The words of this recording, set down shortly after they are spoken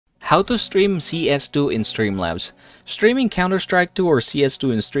How to stream CS2 in Streamlabs. Streaming Counter-Strike 2 or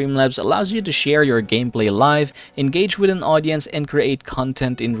CS2 in Streamlabs allows you to share your gameplay live, engage with an audience, and create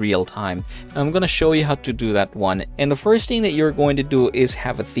content in real time. I'm going to show you how to do that one. And the first thing that you're going to do is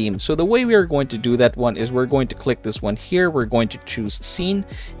have a theme. So the way we are going to do that one is we're going to click this one here. We're going to choose scene,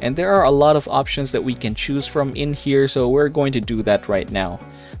 and there are a lot of options that we can choose from in here. So we're going to do that right now.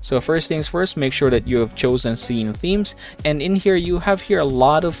 So first things first, make sure that you have chosen scene themes, and in here you have here a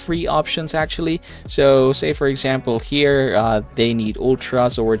lot of free options actually. So say for example here they need Ultra,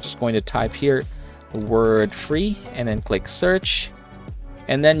 so we're just going to type here word free and then click search,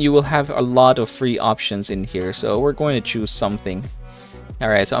 and then you will have a lot of free options in here. So we're going to choose something.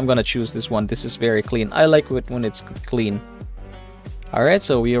 Alright, so I'm going to choose this one. This is very clean. I like it when it's clean. Alright,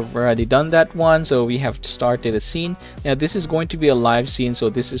 so we have already done that one. So we have started a scene. Now this is going to be a live scene, so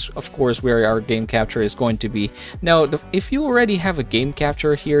this is of course where our game capture is going to be. Now if you already have a game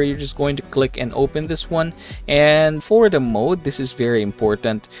capture here, you're just going to click and open this one. And for the mode, this is very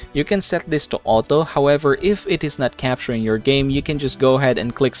important. You can set this to auto. However, if it is not capturing your game, you can just go ahead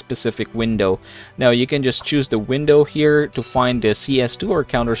and click specific window. Now you can just choose the window here to find the CS2 or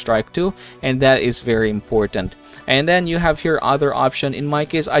Counter-Strike 2, and that is very important. And then you have here other option. In my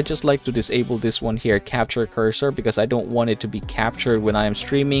case, I just like to disable this one here, capture cursor, because I don't want it to be captured when I am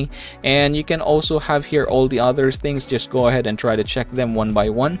streaming. And you can also have here all the other things. Just go ahead and try to check them one by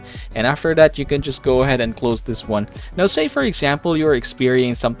one, and after that you can just go ahead and close this one. Now say for example you're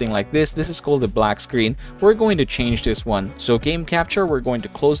experiencing something like this. This is called a black screen. We're going to change this one. So game capture, we're going to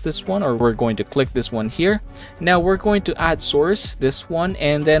close this one, or we're going to click this one here. Now we're going to add source, this one,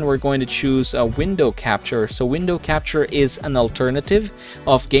 and then we're going to choose a window capture. So window capture is an alternative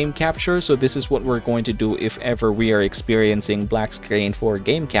of game capture, so this is what we're going to do if ever we are experiencing black screen for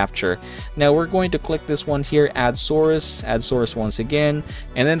game capture. Now we're going to click this one here, add source once again,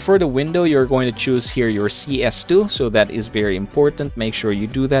 and then for the window you're going to choose here your CS2, so that is very important. Make sure you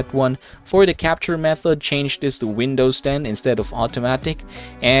do that one. For the capture method, change this to Windows 10 instead of automatic,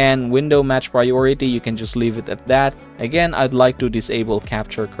 and window match priority, you can just leave it at that. Again, I'd like to disable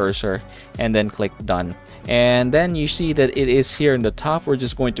capture cursor, and then click done. And then you see that it is here in the top. We're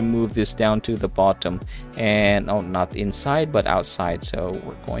just going to move this down to the bottom, and not inside but outside. So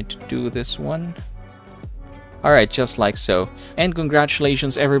we're going to do this one. Alright, just like so. And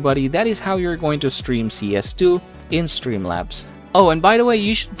congratulations everybody, that is how you're going to stream CS2 in Streamlabs. Oh, and by the way,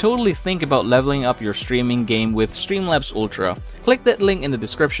 you should totally think about leveling up your streaming game with Streamlabs Ultra. Click that link in the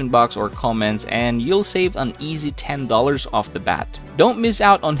description box or comments and you'll save an easy $10 off the bat. Don't miss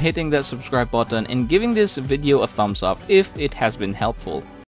out on hitting that subscribe button and giving this video a thumbs up if it has been helpful.